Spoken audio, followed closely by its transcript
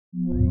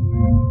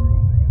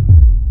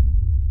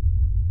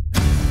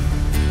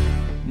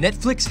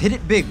Netflix hit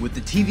it big with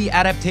the TV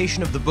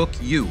adaptation of the book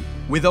You.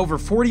 With over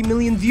 40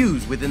 million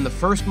views within the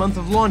first month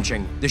of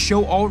launching, the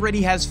show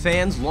already has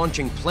fans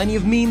launching plenty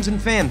of memes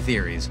and fan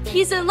theories.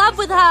 He's in love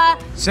with her!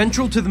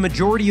 Central to the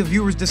majority of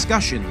viewers'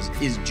 discussions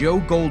is Joe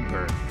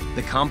Goldberg,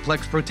 the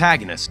complex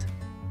protagonist.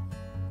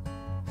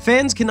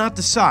 Fans cannot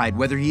decide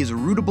whether he is a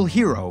rootable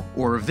hero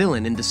or a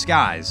villain in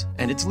disguise,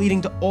 and it's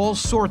leading to all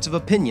sorts of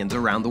opinions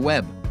around the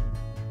web.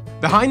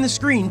 Behind the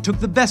Screen took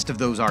the best of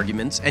those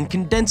arguments and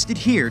condensed it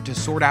here to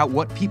sort out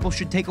what people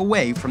should take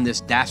away from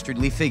this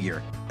dastardly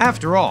figure.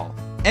 After all,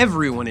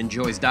 everyone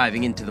enjoys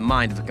diving into the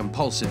mind of a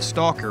compulsive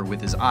stalker with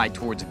his eye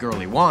towards a girl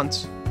he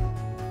wants.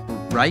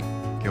 Right?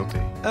 Guilty.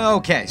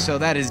 Okay, so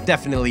that is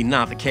definitely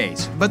not the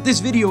case. But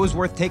this video is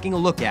worth taking a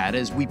look at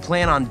as we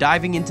plan on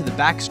diving into the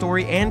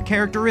backstory and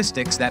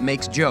characteristics that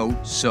makes Joe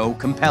so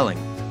compelling.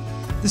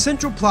 The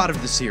central plot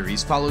of the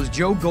series follows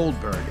Joe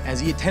Goldberg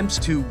as he attempts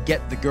to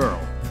get the girl.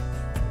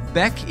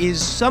 Beck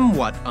is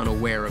somewhat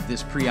unaware of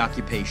this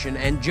preoccupation,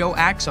 and Joe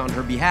acts on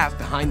her behalf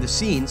behind the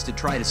scenes to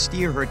try to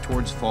steer her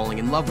towards falling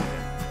in love with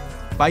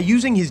him. By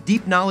using his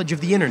deep knowledge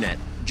of the internet,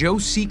 Joe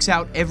seeks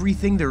out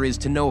everything there is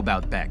to know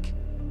about Beck.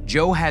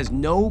 Joe has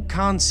no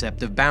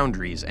concept of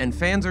boundaries, and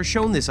fans are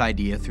shown this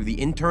idea through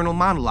the internal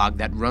monologue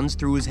that runs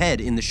through his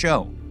head in the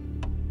show.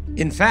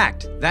 In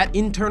fact, that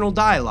internal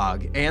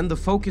dialogue, and the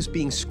focus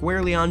being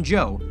squarely on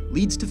Joe,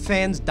 leads to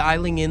fans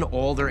dialing in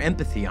all their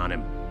empathy on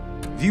him.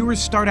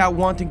 Viewers start out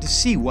wanting to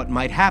see what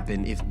might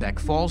happen if Beck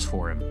falls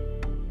for him.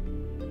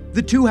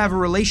 The two have a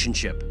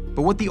relationship,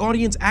 but what the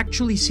audience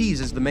actually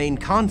sees as the main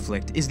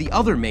conflict is the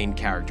other main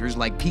characters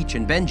like Peach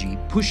and Benji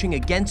pushing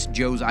against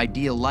Joe's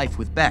ideal life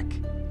with Beck.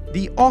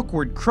 The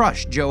awkward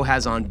crush Joe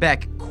has on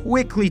Beck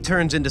quickly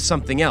turns into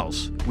something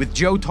else, with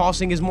Joe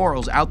tossing his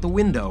morals out the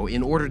window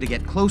in order to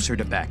get closer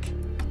to Beck.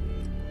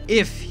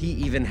 If he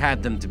even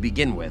had them to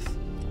begin with.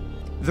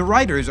 The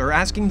writers are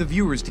asking the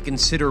viewers to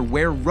consider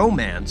where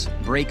romance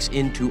breaks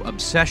into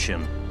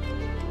obsession.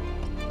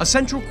 A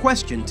central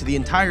question to the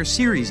entire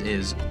series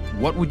is,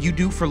 what would you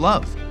do for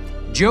love?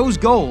 Joe's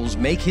goals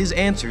make his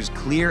answers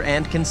clear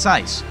and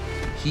concise.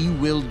 He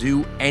will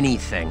do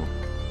anything.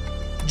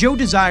 Joe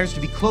desires to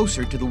be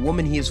closer to the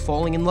woman he is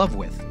falling in love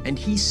with, and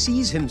he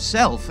sees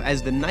himself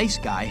as the nice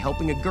guy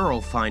helping a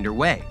girl find her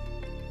way.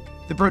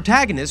 The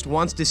protagonist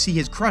wants to see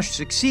his crush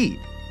succeed.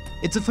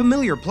 It's a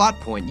familiar plot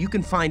point you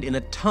can find in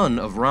a ton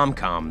of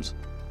rom-coms.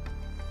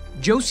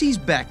 Joe sees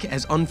Beck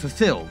as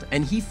unfulfilled,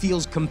 and he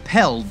feels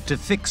compelled to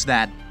fix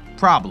that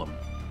problem.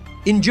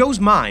 In Joe's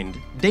mind,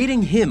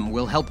 dating him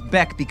will help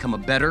Beck become a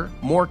better,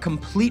 more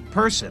complete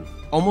person,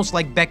 almost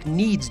like Beck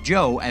needs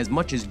Joe as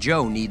much as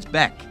Joe needs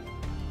Beck.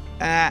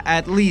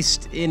 At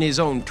least in his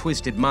own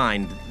twisted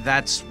mind,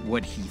 that's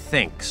what he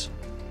thinks.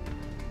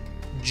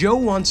 Joe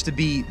wants to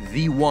be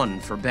the one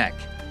for Beck.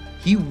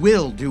 He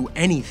will do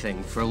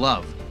anything for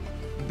love.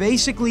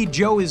 Basically,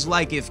 Joe is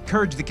like if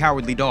Courage the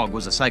Cowardly Dog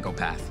was a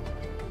psychopath.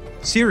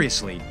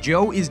 Seriously,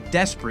 Joe is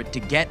desperate to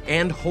get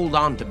and hold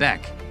on to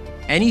Beck.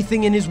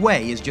 Anything in his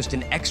way is just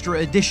an extra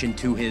addition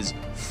to his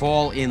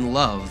fall in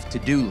love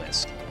to-do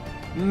list.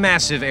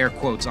 Massive air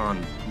quotes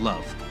on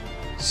love.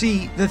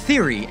 See, the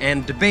theory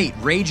and debate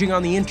raging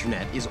on the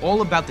internet is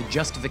all about the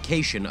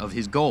justification of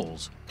his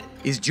goals.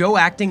 Is Joe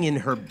acting in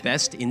her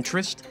best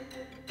interest?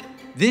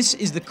 This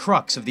is the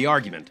crux of the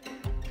argument.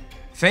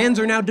 Fans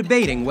are now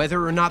debating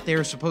whether or not they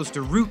are supposed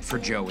to root for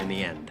Joe in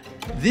the end.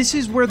 This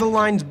is where the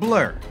lines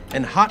blur,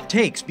 and hot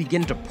takes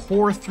begin to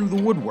pour through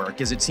the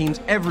woodwork as it seems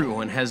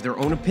everyone has their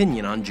own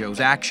opinion on Joe's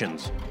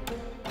actions.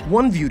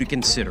 One view to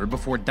consider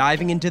before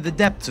diving into the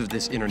depths of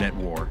this internet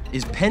war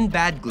is Penn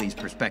Badgley's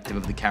perspective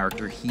of the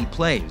character he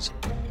plays.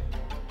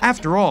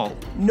 After all,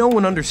 no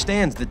one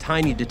understands the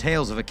tiny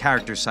details of a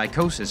character's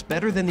psychosis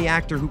better than the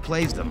actor who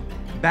plays them.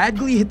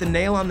 Badgley hit the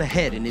nail on the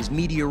head in his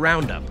media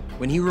roundup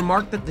when he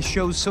remarked that the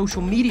show's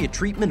social media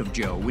treatment of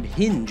Joe would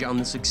hinge on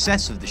the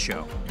success of the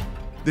show.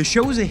 The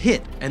show is a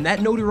hit, and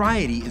that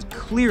notoriety is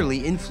clearly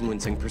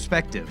influencing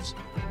perspectives.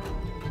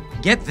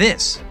 Get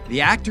this,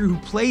 the actor who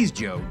plays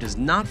Joe does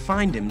not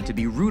find him to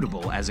be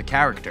rootable as a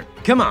character.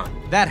 Come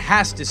on, that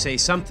has to say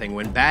something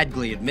when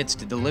Badgley admits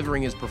to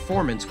delivering his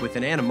performance with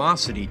an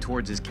animosity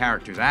towards his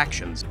character's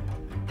actions.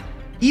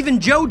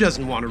 Even Joe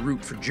doesn't want to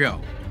root for Joe.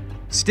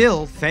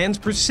 Still, fans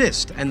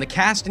persist, and the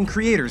cast and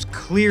creators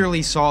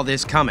clearly saw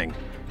this coming.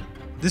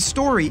 The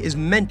story is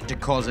meant to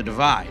cause a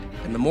divide,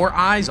 and the more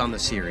eyes on the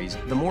series,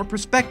 the more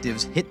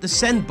perspectives hit the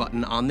send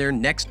button on their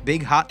next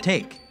big hot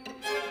take.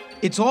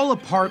 It's all a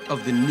part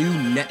of the new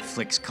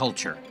Netflix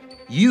culture.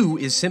 You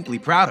is simply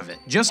proud of it.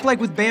 Just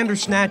like with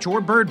Bandersnatch or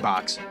Bird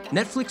Box,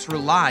 Netflix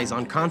relies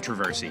on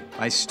controversy.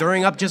 By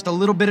stirring up just a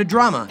little bit of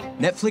drama,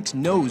 Netflix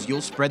knows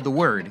you'll spread the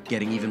word,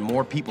 getting even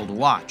more people to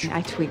watch.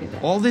 I tweeted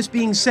it. All this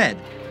being said,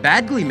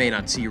 Badgley may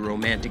not see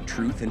romantic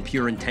truth and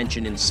pure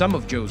intention in some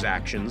of Joe's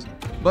actions,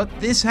 but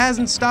this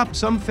hasn't stopped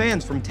some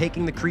fans from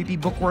taking the creepy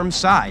bookworm's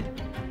side.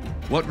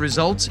 What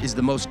results is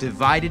the most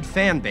divided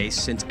fan base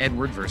since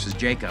Edward versus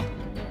Jacob.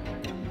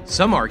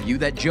 Some argue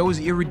that Joe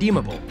is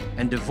irredeemable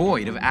and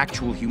devoid of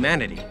actual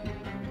humanity.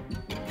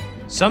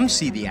 Some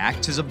see the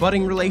acts as a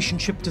budding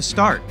relationship to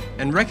start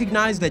and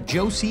recognize that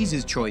Joe sees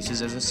his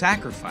choices as a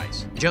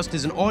sacrifice, just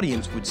as an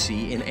audience would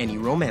see in any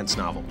romance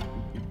novel.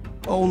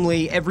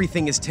 Only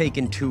everything is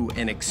taken to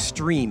an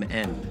extreme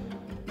end.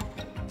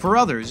 For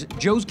others,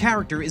 Joe's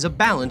character is a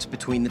balance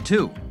between the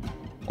two.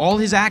 All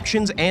his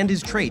actions and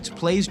his traits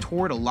plays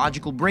toward a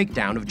logical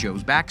breakdown of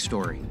Joe's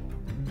backstory.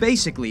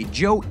 Basically,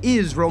 Joe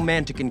is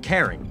romantic and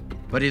caring,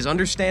 but his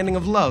understanding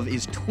of love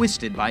is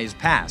twisted by his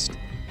past.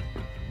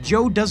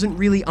 Joe doesn't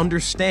really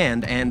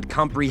understand and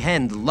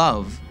comprehend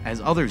love as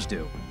others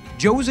do.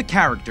 Joe is a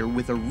character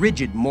with a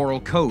rigid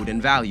moral code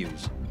and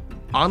values.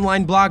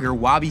 Online blogger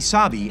Wabi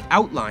Sabi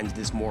outlines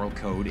this moral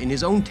code in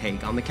his own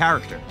take on the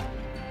character.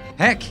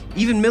 Heck,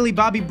 even Millie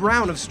Bobby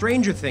Brown of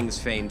Stranger Things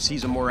fame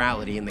sees a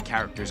morality in the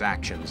character's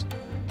actions.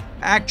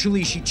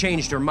 Actually, she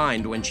changed her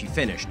mind when she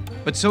finished,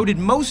 but so did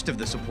most of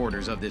the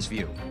supporters of this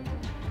view.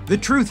 The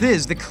truth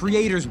is, the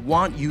creators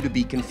want you to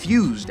be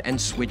confused and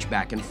switch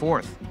back and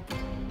forth.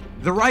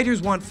 The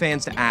writers want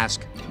fans to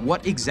ask,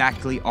 what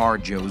exactly are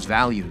Joe's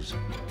values?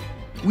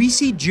 We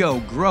see Joe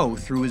grow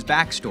through his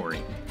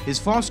backstory. His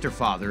foster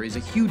father is a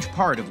huge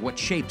part of what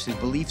shapes his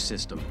belief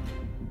system.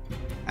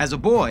 As a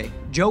boy,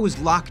 Joe is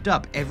locked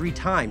up every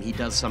time he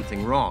does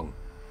something wrong.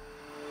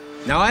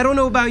 Now, I don't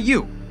know about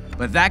you,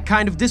 but that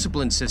kind of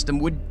discipline system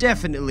would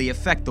definitely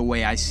affect the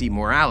way I see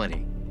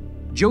morality.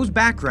 Joe's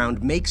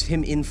background makes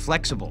him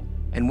inflexible,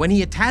 and when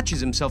he attaches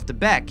himself to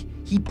Beck,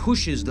 he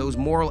pushes those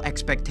moral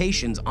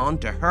expectations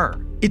onto her.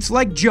 It's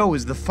like Joe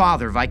is the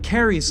father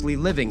vicariously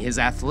living his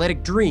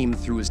athletic dream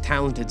through his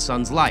talented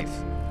son's life.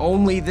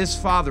 Only this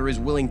father is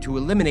willing to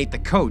eliminate the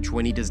coach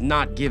when he does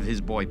not give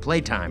his boy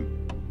playtime.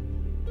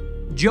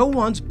 Joe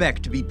wants Beck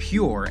to be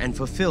pure and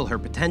fulfill her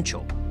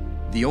potential.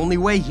 The only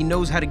way he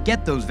knows how to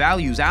get those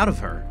values out of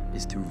her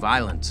is through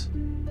violence.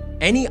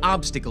 Any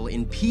obstacle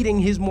impeding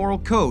his moral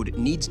code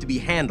needs to be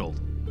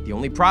handled. The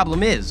only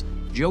problem is,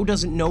 Joe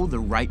doesn't know the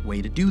right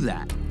way to do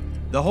that.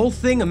 The whole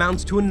thing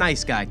amounts to a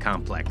nice guy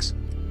complex.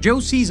 Joe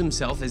sees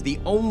himself as the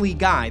only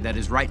guy that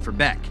is right for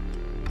Beck.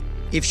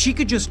 If she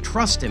could just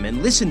trust him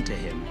and listen to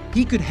him,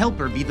 he could help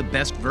her be the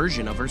best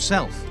version of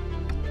herself.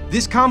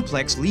 This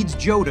complex leads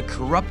Joe to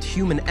corrupt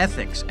human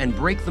ethics and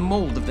break the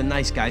mold of the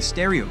nice guy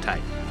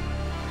stereotype.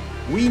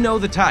 We know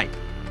the type.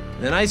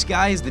 The nice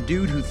guy is the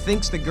dude who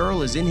thinks the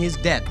girl is in his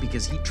debt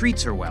because he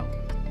treats her well.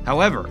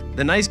 However,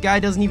 the nice guy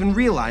doesn't even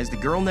realize the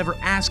girl never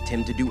asked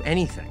him to do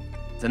anything.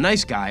 The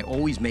nice guy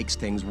always makes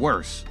things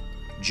worse.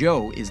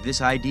 Joe is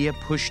this idea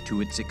pushed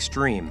to its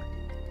extreme.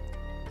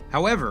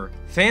 However,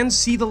 fans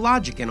see the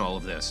logic in all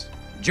of this.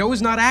 Joe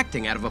is not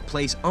acting out of a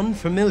place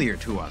unfamiliar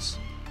to us.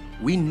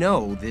 We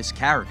know this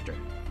character.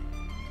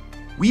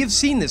 We have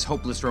seen this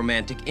hopeless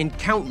romantic in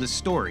countless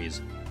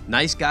stories.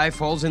 Nice guy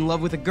falls in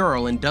love with a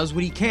girl and does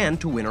what he can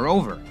to win her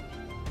over.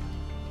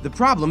 The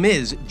problem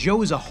is,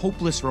 Joe is a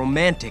hopeless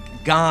romantic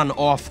gone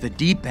off the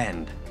deep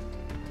end.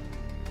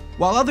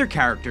 While other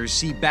characters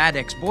see bad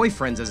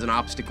ex-boyfriends as an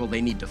obstacle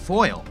they need to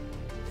foil,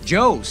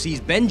 Joe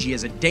sees Benji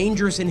as a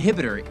dangerous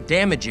inhibitor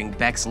damaging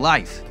Beck's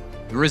life.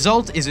 The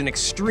result is an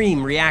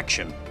extreme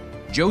reaction.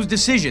 Joe's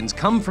decisions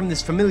come from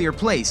this familiar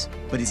place,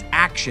 but his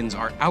actions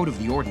are out of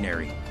the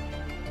ordinary.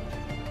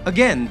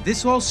 Again,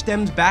 this all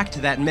stems back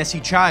to that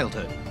messy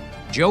childhood.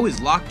 Joe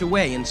is locked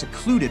away and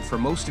secluded for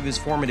most of his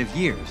formative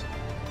years.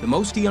 The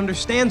most he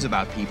understands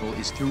about people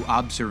is through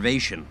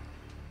observation.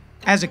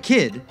 As a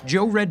kid,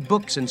 Joe read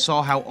books and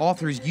saw how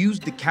authors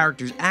used the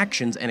characters'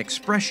 actions and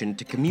expression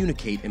to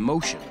communicate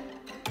emotion.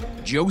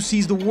 Joe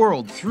sees the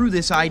world through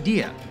this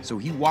idea, so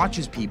he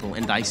watches people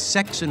and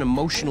dissects an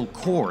emotional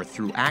core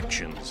through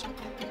actions.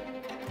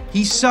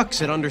 He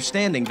sucks at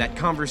understanding that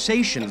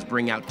conversations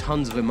bring out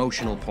tons of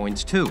emotional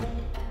points too.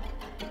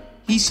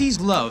 He sees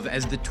love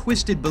as the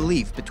twisted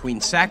belief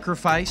between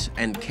sacrifice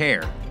and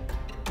care.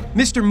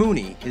 Mr.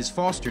 Mooney, his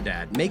foster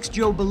dad, makes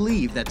Joe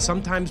believe that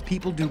sometimes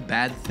people do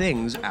bad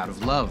things out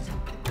of love.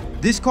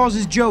 This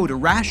causes Joe to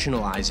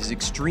rationalize his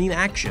extreme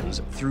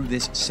actions through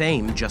this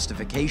same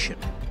justification.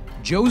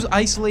 Joe's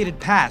isolated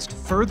past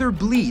further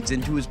bleeds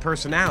into his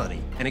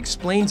personality and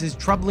explains his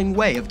troubling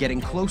way of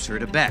getting closer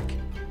to Beck.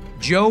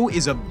 Joe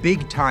is a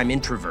big-time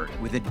introvert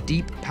with a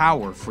deep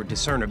power for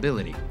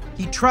discernibility.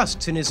 He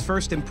trusts in his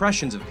first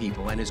impressions of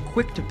people and is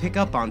quick to pick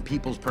up on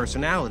people's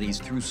personalities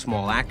through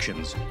small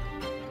actions.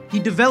 He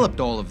developed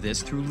all of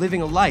this through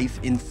living a life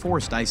in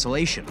forced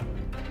isolation.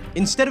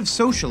 Instead of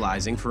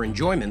socializing for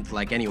enjoyment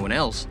like anyone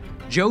else,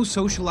 Joe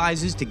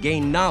socializes to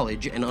gain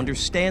knowledge and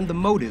understand the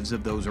motives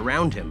of those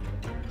around him.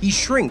 He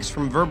shrinks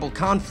from verbal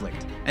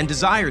conflict and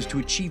desires to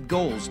achieve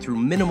goals through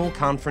minimal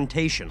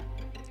confrontation.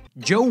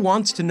 Joe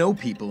wants to know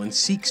people and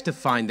seeks to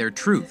find their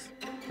truth.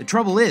 The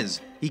trouble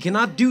is, he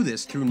cannot do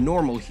this through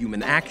normal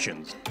human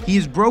actions. He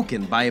is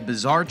broken by a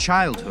bizarre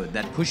childhood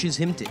that pushes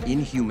him to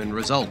inhuman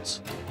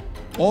results.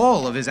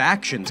 All of his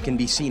actions can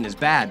be seen as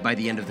bad by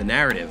the end of the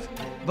narrative,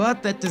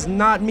 but that does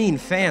not mean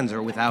fans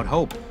are without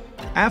hope.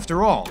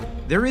 After all,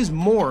 there is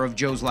more of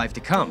Joe's life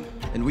to come.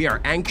 and we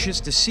are anxious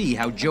to see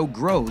how Joe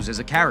grows as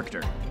a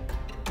character.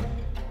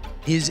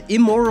 His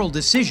immoral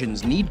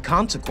decisions need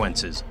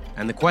consequences,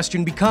 and the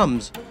question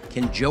becomes,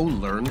 can Joe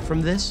learn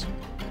from this?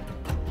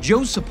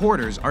 Joe's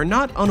supporters are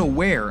not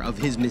unaware of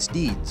his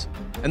misdeeds,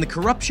 and the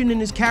corruption in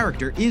his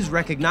character is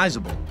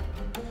recognizable.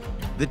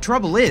 The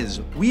trouble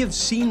is, we have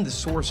seen the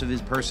source of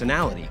his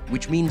personality,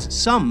 which means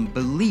some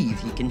believe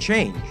he can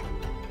change.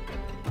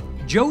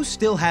 Joe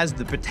still has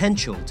the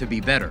potential to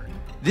be better.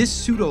 This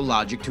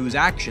pseudo-logic to his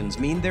actions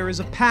mean there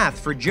is a path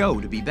for Joe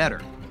to be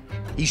better.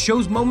 He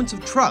shows moments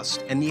of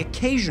trust and the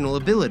occasional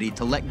ability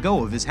to let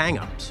go of his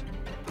hang-ups.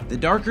 The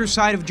darker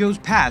side of Joe's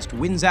past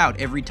wins out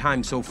every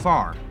time so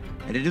far,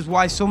 and it is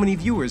why so many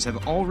viewers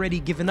have already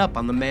given up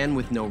on the man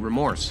with no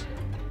remorse.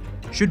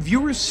 Should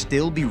viewers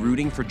still be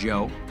rooting for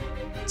Joe?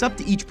 It's up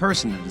to each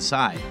person to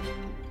decide.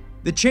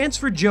 The chance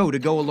for Joe to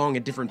go along a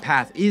different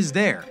path is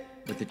there,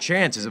 but the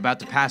chance is about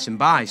to pass him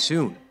by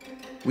soon.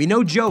 We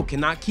know Joe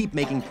cannot keep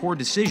making poor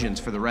decisions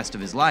for the rest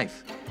of his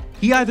life.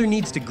 He either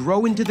needs to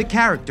grow into the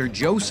character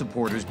Joe's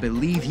supporters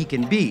believe he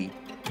can be,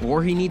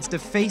 or he needs to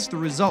face the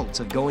results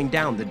of going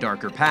down the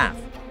darker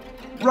path.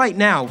 Right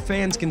now,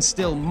 fans can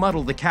still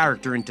muddle the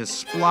character into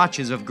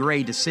splotches of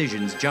gray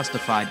decisions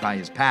justified by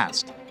his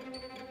past.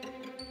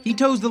 He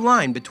toes the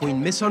line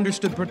between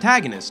misunderstood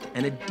protagonist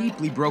and a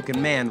deeply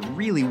broken man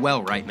really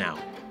well right now.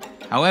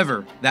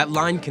 However, that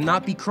line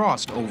cannot be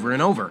crossed over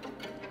and over.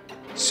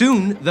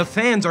 Soon, the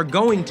fans are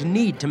going to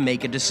need to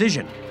make a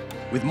decision.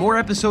 With more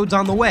episodes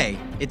on the way,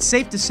 it's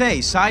safe to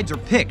say sides are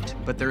picked,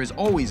 but there is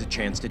always a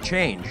chance to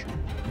change.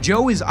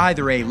 Joe is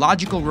either a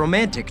logical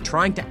romantic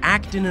trying to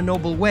act in a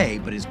noble way,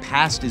 but his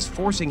past is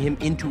forcing him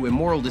into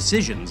immoral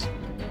decisions,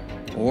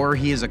 or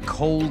he is a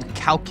cold,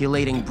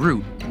 calculating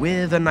brute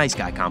with a nice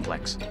guy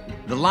complex.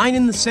 The line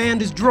in the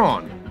sand is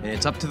drawn, and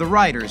it's up to the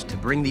writers to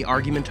bring the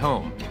argument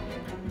home.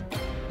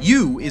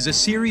 You is a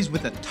series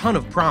with a ton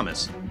of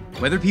promise.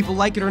 Whether people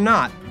like it or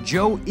not,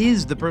 Joe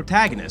is the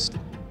protagonist.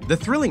 The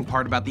thrilling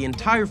part about the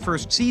entire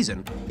first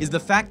season is the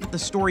fact that the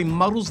story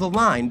muddles the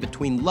line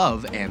between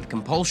love and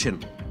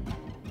compulsion.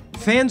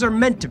 Fans are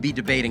meant to be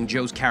debating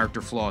Joe's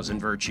character flaws and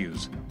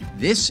virtues.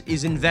 This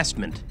is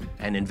investment,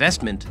 and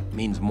investment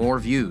means more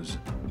views.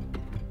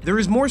 There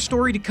is more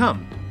story to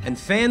come, and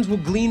fans will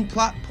glean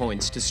plot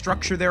points to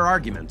structure their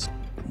arguments.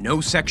 No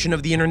section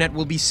of the internet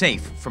will be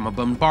safe from a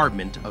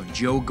bombardment of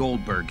Joe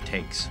Goldberg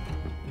takes.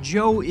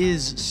 Joe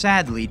is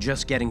sadly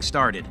just getting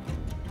started.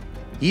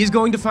 He is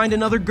going to find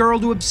another girl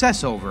to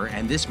obsess over,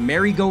 and this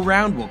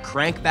merry-go-round will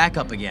crank back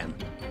up again.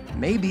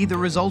 Maybe the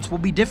results will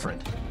be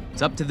different.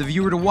 It's up to the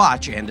viewer to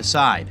watch and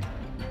decide.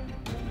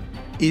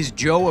 Is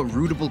Joe a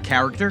rootable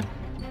character?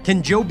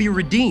 Can Joe be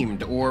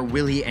redeemed, or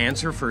will he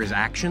answer for his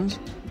actions?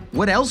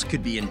 What else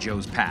could be in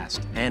Joe's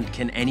past, and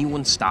can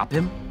anyone stop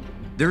him?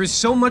 There is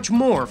so much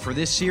more for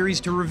this series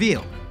to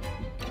reveal.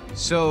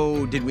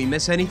 So, did we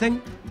miss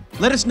anything?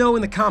 Let us know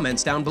in the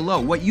comments down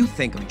below what you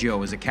think of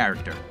Joe as a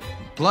character.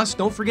 Plus,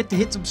 don't forget to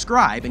hit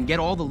subscribe and get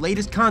all the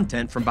latest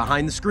content from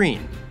behind the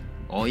screen.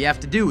 All you have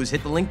to do is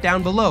hit the link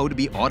down below to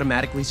be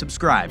automatically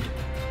subscribed.